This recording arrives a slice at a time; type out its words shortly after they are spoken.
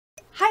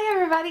Hi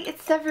everybody,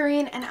 it's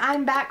Severine and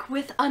I'm back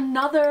with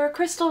another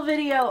crystal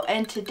video,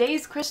 and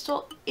today's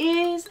crystal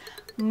is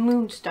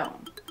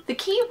Moonstone. The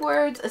key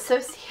words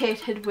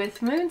associated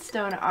with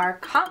Moonstone are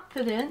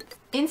confidence,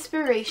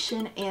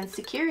 inspiration, and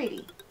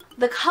security.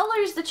 The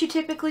colors that you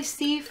typically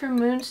see for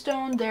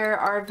Moonstone, there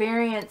are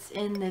variants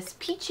in this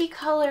peachy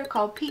color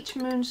called Peach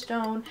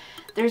Moonstone.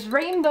 There's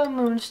Rainbow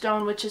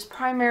Moonstone, which is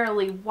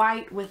primarily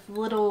white with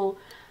little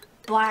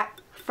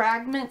black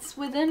fragments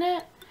within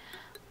it.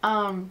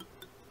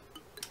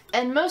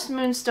 And most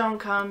Moonstone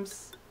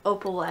comes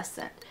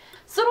opalescent.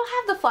 So it'll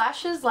have the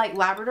flashes like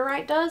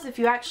labradorite does. If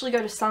you actually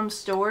go to some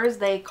stores,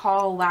 they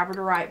call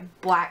labradorite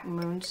black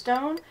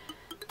moonstone.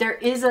 There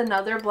is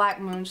another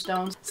black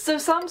moonstone. So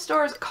some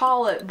stores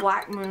call it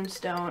black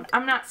moonstone.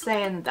 I'm not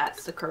saying that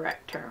that's the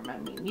correct term. I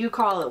mean, you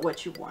call it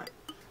what you want.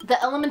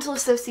 The elemental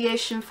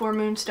association for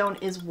Moonstone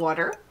is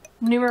water.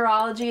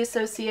 Numerology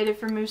associated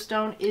for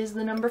Moonstone is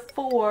the number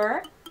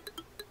 4.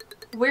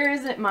 Where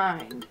is it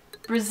mined?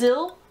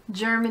 Brazil,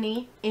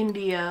 Germany,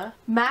 India,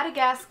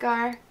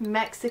 Madagascar,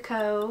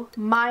 Mexico,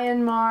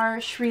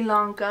 Myanmar, Sri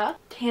Lanka,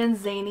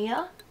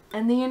 Tanzania,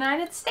 and the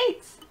United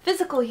States.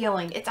 Physical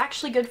healing. It's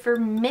actually good for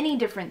many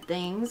different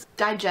things.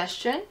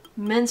 Digestion,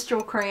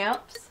 menstrual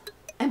cramps,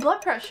 and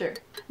blood pressure.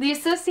 The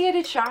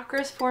associated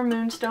chakras for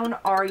Moonstone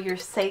are your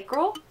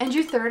sacral and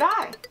your third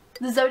eye.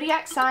 The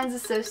zodiac signs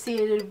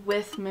associated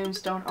with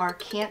Moonstone are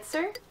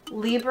Cancer,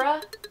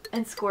 Libra,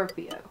 and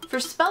Scorpio. For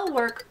spell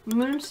work,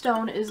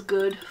 Moonstone is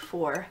good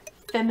for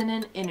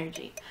feminine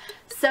energy.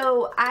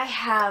 So I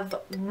have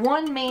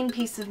one main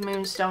piece of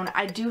Moonstone.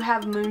 I do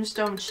have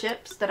Moonstone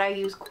chips that I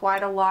use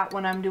quite a lot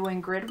when I'm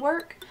doing grid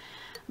work,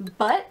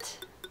 but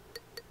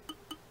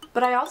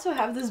I also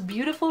have this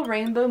beautiful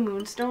rainbow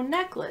Moonstone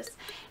necklace,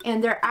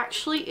 and there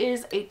actually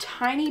is a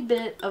tiny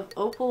bit of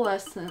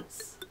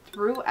opalescence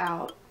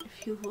throughout.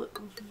 If you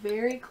look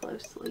very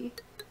closely,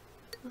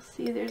 you'll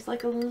see there's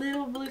like a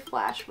little blue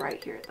flash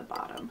right here at the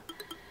bottom.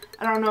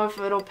 I don't know if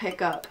it'll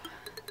pick up.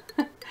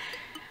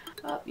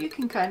 Oh, you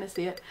can kind of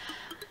see it.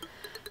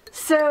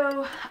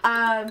 So,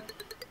 I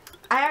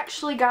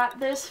actually got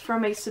this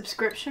from a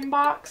subscription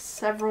box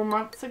several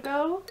months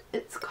ago.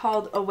 It's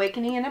called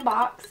Awakening in a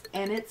Box,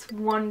 and it's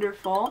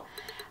wonderful.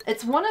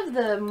 It's one of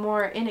the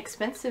more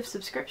inexpensive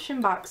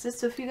subscription boxes,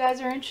 so if you guys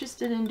are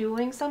interested in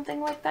doing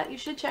something like that, you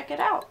should check it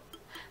out.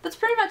 That's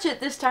pretty much it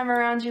this time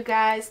around, you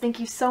guys. Thank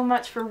you so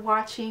much for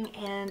watching,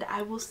 and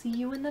I will see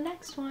you in the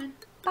next one.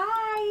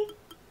 Bye!